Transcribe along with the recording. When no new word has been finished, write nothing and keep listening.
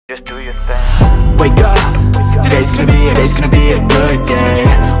Just do your thing. Wake up, today's gonna be a good day.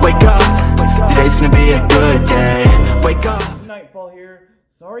 Wake up, today's gonna be a good day. Wake up. Nightfall here.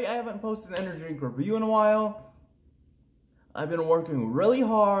 Sorry I haven't posted an energy drink review in a while. I've been working really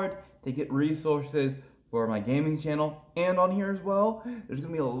hard to get resources for my gaming channel and on here as well. There's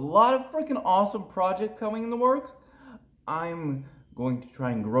gonna be a lot of freaking awesome projects coming in the works. I'm going to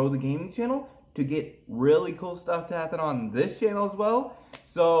try and grow the gaming channel to get really cool stuff to happen on this channel as well.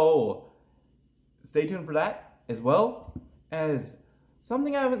 So stay tuned for that, as well as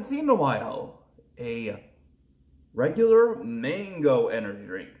something I haven't seen in a while. A regular mango energy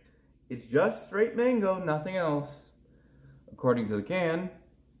drink. It's just straight mango, nothing else. According to the can,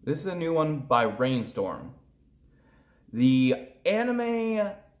 this is a new one by Rainstorm. The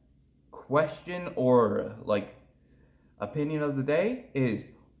anime question or opinion of the day is,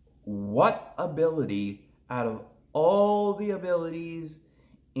 what ability out of all the abilities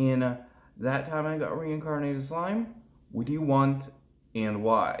in That Time I Got Reincarnated Slime would you want and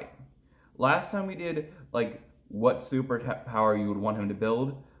why? Last time we did what super power you would want him to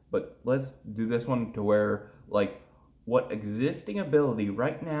build, but let's do this one to where what existing ability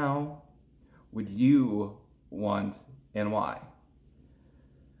right now would you want and why?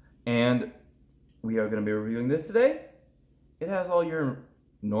 And we are going to be reviewing this today. It has all your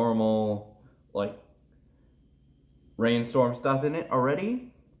normal Rainstorm stuff in it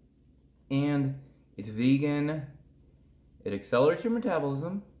already, and it's vegan, it accelerates your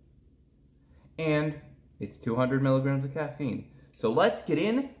metabolism, and it's 200 milligrams of caffeine. So let's get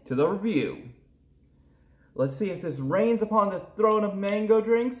into the review. Let's see if this reigns upon the throne of mango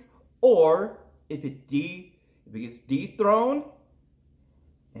drinks, or if it gets dethroned,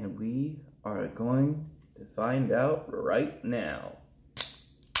 and we are going to find out right now.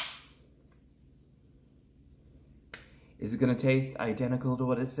 Is it going to taste identical to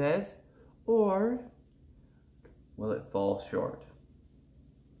what it says, or will it fall short?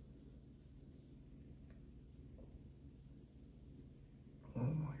 Oh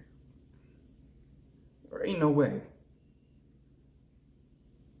my. There ain't no way.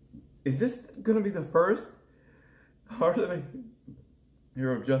 Is this going to be the first part of the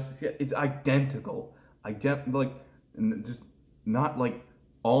Hero of Justice yet? It's identical. Just not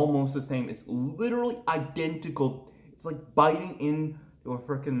almost the same. It's literally identical. It's like biting into a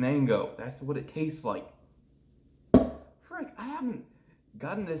frickin' mango. That's what it tastes like. Frick, I haven't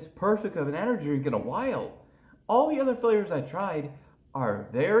gotten this perfect of an energy drink in a while. All the other flavors I tried are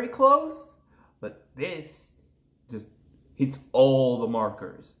very close, but this just hits all the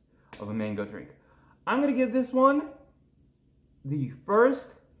markers of a mango drink. I'm gonna give this one the first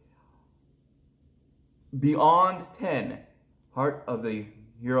beyond 10 Heart of the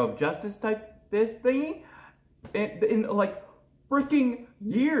Hero of Justice type fist thingy in freaking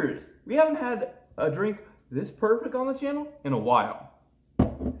years. We haven't had a drink this perfect on the channel in a while.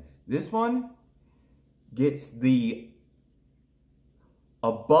 This one gets the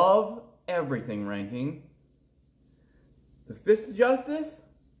above everything ranking. The Fist of Justice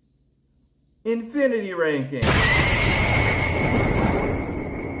Infinity ranking.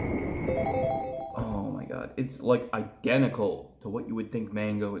 Oh my god, it's identical to what you would think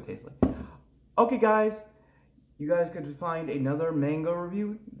mango would taste like. Okay guys, you guys could find another mango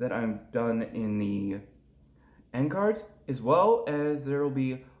review that I've done in the end cards, as well as there will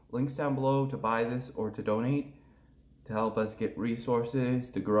be links down below to buy this or to donate to help us get resources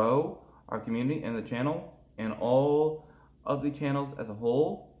to grow our community and the channel and all of the channels as a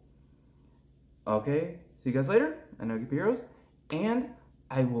whole. Okay, see you guys later. I know you heroes, and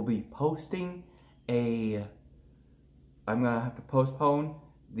I will be posting I'm gonna have to postpone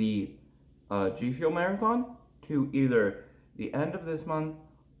the G Fuel Marathon to either the end of this month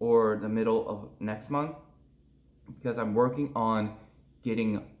or the middle of next month, because I'm working on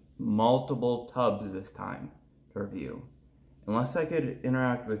getting multiple tubs this time to review. Unless I could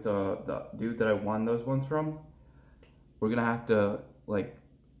interact with the dude that I won those ones from, we're gonna have to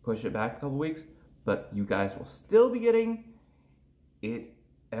push it back a couple weeks, but you guys will still be getting it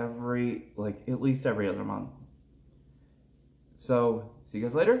at least every other month. So see you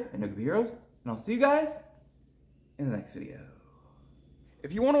guys later, and no heroes, and I'll see you guys in the next video.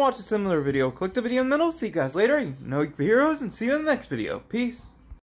 If you want to watch a similar video, click the video in the middle. See you guys later. No heroes, and see you in the next video. Peace.